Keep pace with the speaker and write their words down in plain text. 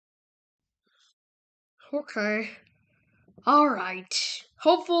Okay. Alright.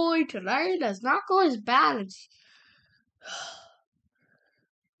 Hopefully today does not go as bad as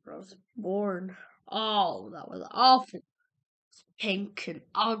when I was born. Oh, that was awful. Pink and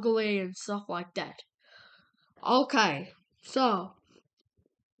ugly and stuff like that. Okay, so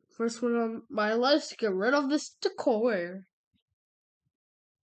first one on my list, get rid of this decor.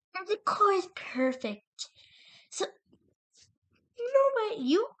 The decor is perfect. So, you know what?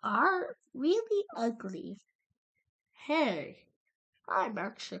 You are really ugly. Hey, I'm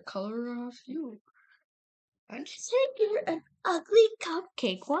actually a color of you. I'm just saying you're an ugly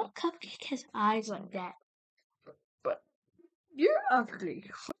cupcake. What cupcake has eyes like that? But you're ugly.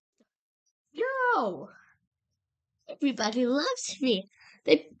 No! Everybody loves me.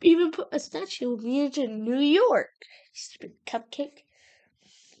 They even put a statue of me in New York. Stupid cupcake.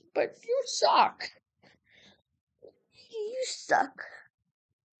 But you suck. You suck.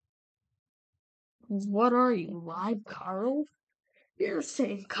 What are you, live Carl? You're the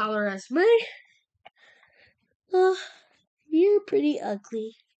same color as me. Uh, you're pretty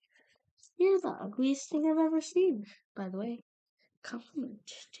ugly. You're the ugliest thing I've ever seen, by the way. Compliment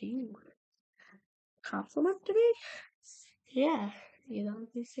to you. Compliment to me? Yeah, you're the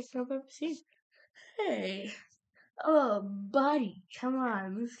ugliest thing I've ever seen. Hey, Oh, buddy, come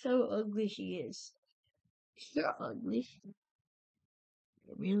on. Look how ugly she is. you're ugly.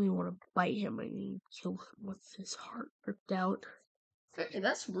 I really want to bite him and kill him with his heart ripped out. Hey,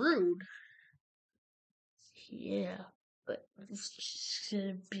 that's rude. Yeah, but it's just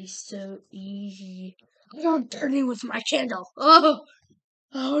gonna be so easy. Don't burn me with my candle. Oh,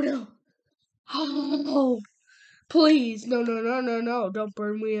 oh no. Oh, please. No, no, no, no, no. Don't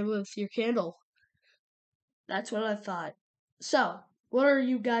burn me with your candle. That's what I thought. So, what are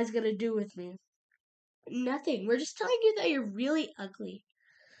you guys going to do with me? Nothing. We're just telling you that you're really ugly.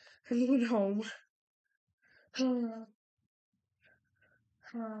 I'm going home.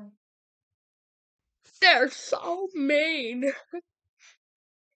 They're so mean. I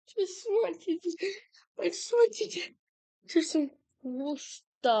just want to do some cool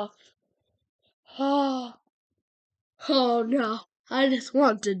stuff. Oh, oh no. I just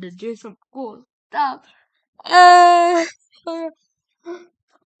wanted to do some cool stuff. Uh,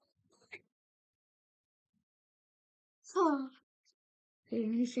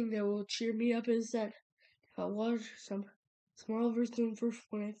 Anything that will cheer me up is that I watch some small version for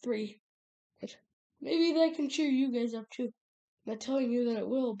 23. But maybe that can cheer you guys up too. I'm not telling you that it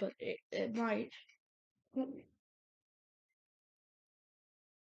will, but it might.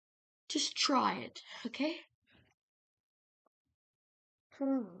 Just try it, okay?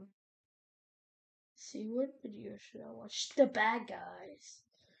 See, what video should I watch? The Bad Guys.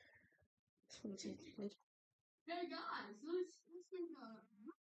 This one's easy. Hey guys,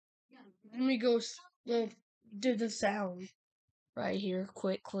 let me go do the sound right here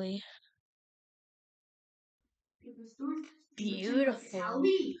quickly. Beautiful.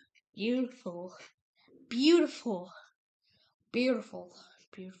 Beautiful. Beautiful. Beautiful.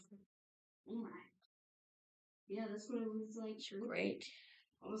 Beautiful. Oh my. Yeah, that's what it was like. Great.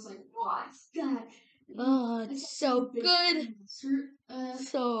 I was like, what's that? Oh, it's so good.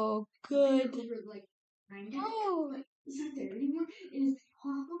 So good. Oh, it's not there anymore. It is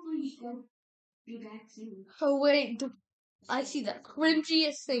probably going to be back soon. Oh, wait. I see the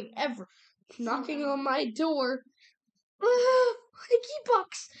cringiest thing ever. Knocking on my door. Hickey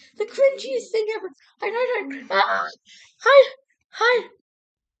Bucks. The cringiest thing ever. Hi. Hi.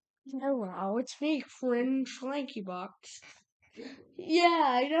 Hello, it's me, Cringe Lanky Box. Yeah,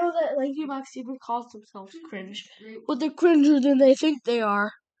 I know that Lanky Box even calls themselves cringe, but they're cringer than they think they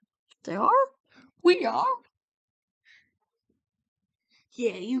are. They are? We are?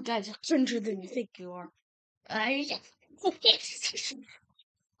 Yeah, you guys are cringer than you think you are.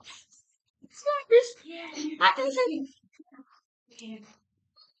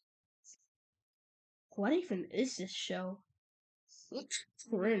 What even is this show? It's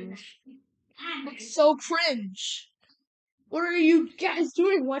cringe. It's so cringe. What are you guys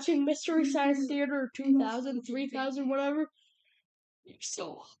doing? Watching Mystery Science Theater 2000, 3000, whatever?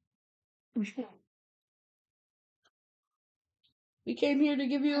 So, we came here to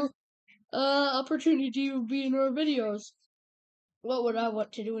give you opportunity to be in our videos. What would I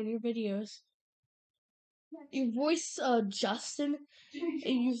want to do in your videos? You voice Justin,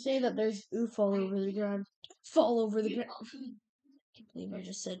 and you say that there's oof all over the ground. Fall over the ground. I can't believe I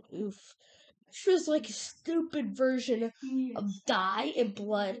just said oof. Which was like a stupid version of dye and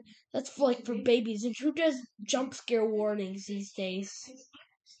blood. That's like for babies. And who does jump scare warnings these days?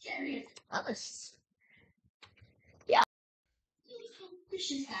 Us. Yeah.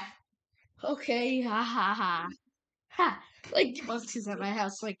 Okay, ha ha ha. Ha! Lanky boxes at my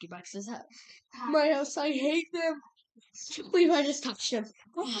house, lanky boxes at my house. I hate them. Can't believe I just touched them.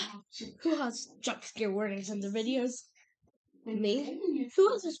 Who has jump scare warnings in the videos? Me?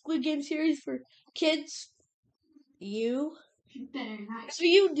 Who has a Squid Game series for kids? You? So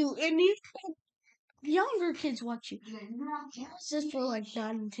you do, and you younger kids watch you. Yours is for like 9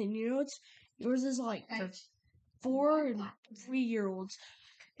 and 10-year-olds. Yours is like for 4 and 3-year-olds.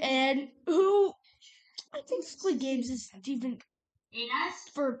 And who I think Squid Games is even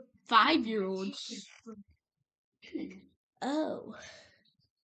for 5-year-olds. Oh.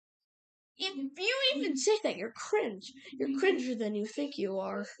 If you even say that, you're cringe. You're cringer than you think you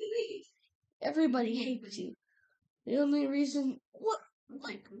are. Everybody hates you. The only reason, what,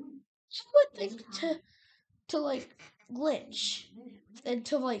 like, you would think to like glitch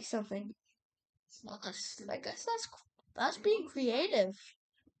into like something. I guess that's being creative.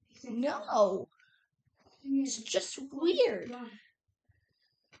 No, it's just weird.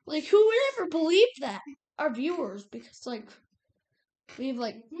 Like, who would ever believe that? Our viewers, because like we have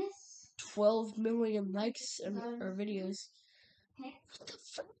like 12 million likes in our videos. What the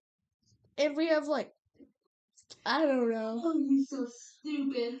fuck? And we have like, I don't know. Oh, you're so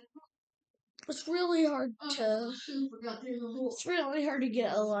stupid. It's really hard to. It's really hard to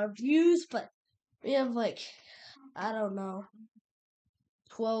get a lot of views, but we have like, I don't know,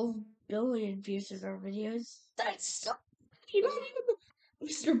 12 billion views in our videos. That's so. Not even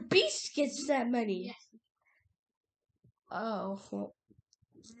Mr. Beast gets that many. Oh, well.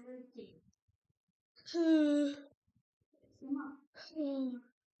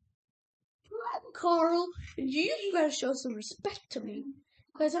 Carl, you gotta show some respect to me.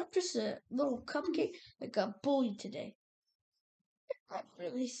 Because I'm just a little cupcake that got bullied today. I'm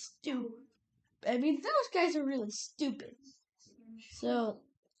really stupid. I mean, those guys are really stupid. So,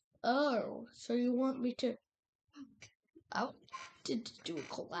 so you want me to... I wanted to do a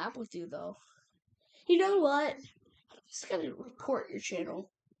collab with you, though. You know what? I'm just gonna report your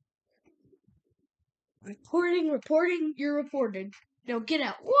channel. Reporting, you're reported. Now get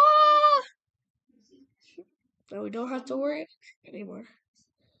out. Whoa! Now we don't have to worry anymore.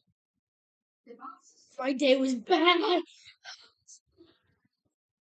 My day was bad.